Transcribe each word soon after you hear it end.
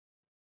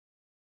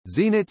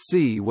Zenit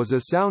C was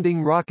a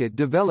sounding rocket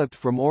developed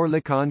from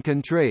Oerlikon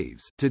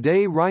Contraves,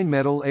 today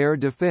Rheinmetall Air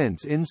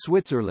Defence in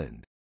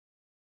Switzerland.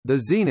 The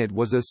Zenit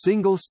was a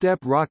single-step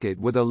rocket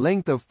with a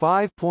length of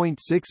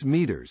 5.6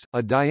 meters,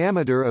 a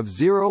diameter of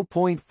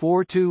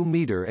 0.42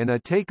 meter and a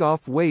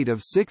takeoff weight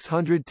of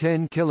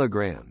 610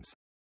 kilograms.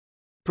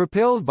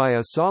 Propelled by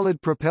a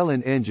solid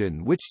propellant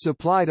engine which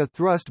supplied a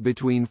thrust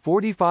between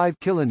 45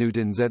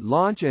 kilonewtons at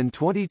launch and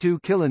 22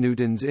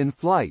 kilonewtons in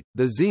flight,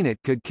 the Zenit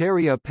could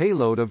carry a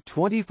payload of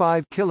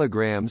 25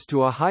 kilograms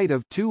to a height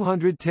of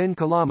 210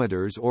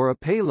 kilometers or a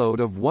payload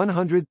of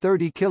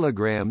 130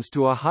 kilograms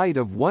to a height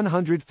of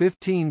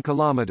 115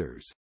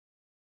 kilometers.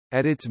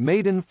 At its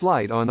maiden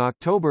flight on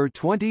October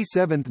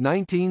 27,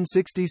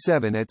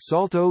 1967 at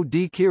Salto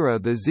di Quirra,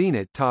 the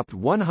Zenit topped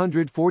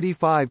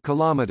 145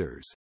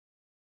 kilometers.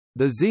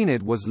 The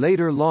Zenit was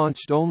later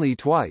launched only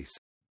twice.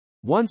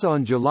 Once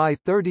on July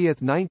 30,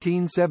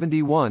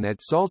 1971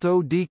 at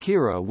Salto di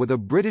Quirra with a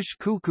British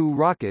Cuckoo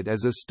rocket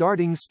as a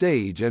starting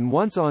stage and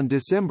once on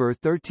December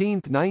 13,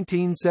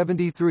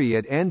 1973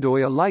 at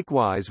Andoya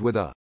likewise with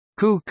a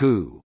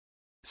Cuckoo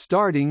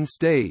starting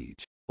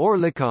stage.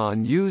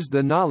 Oerlikon used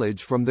the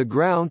knowledge from the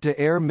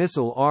ground-to-air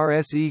missile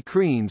RSE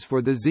Kriens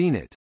for the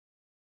Zenit.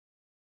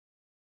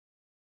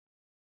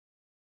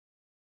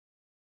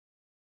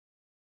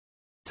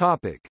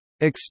 Topic: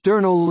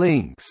 External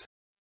links.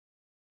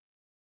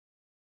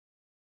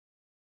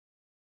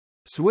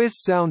 Swiss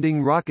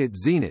sounding rocket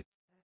Zenit.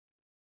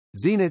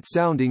 Zenit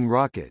sounding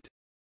rocket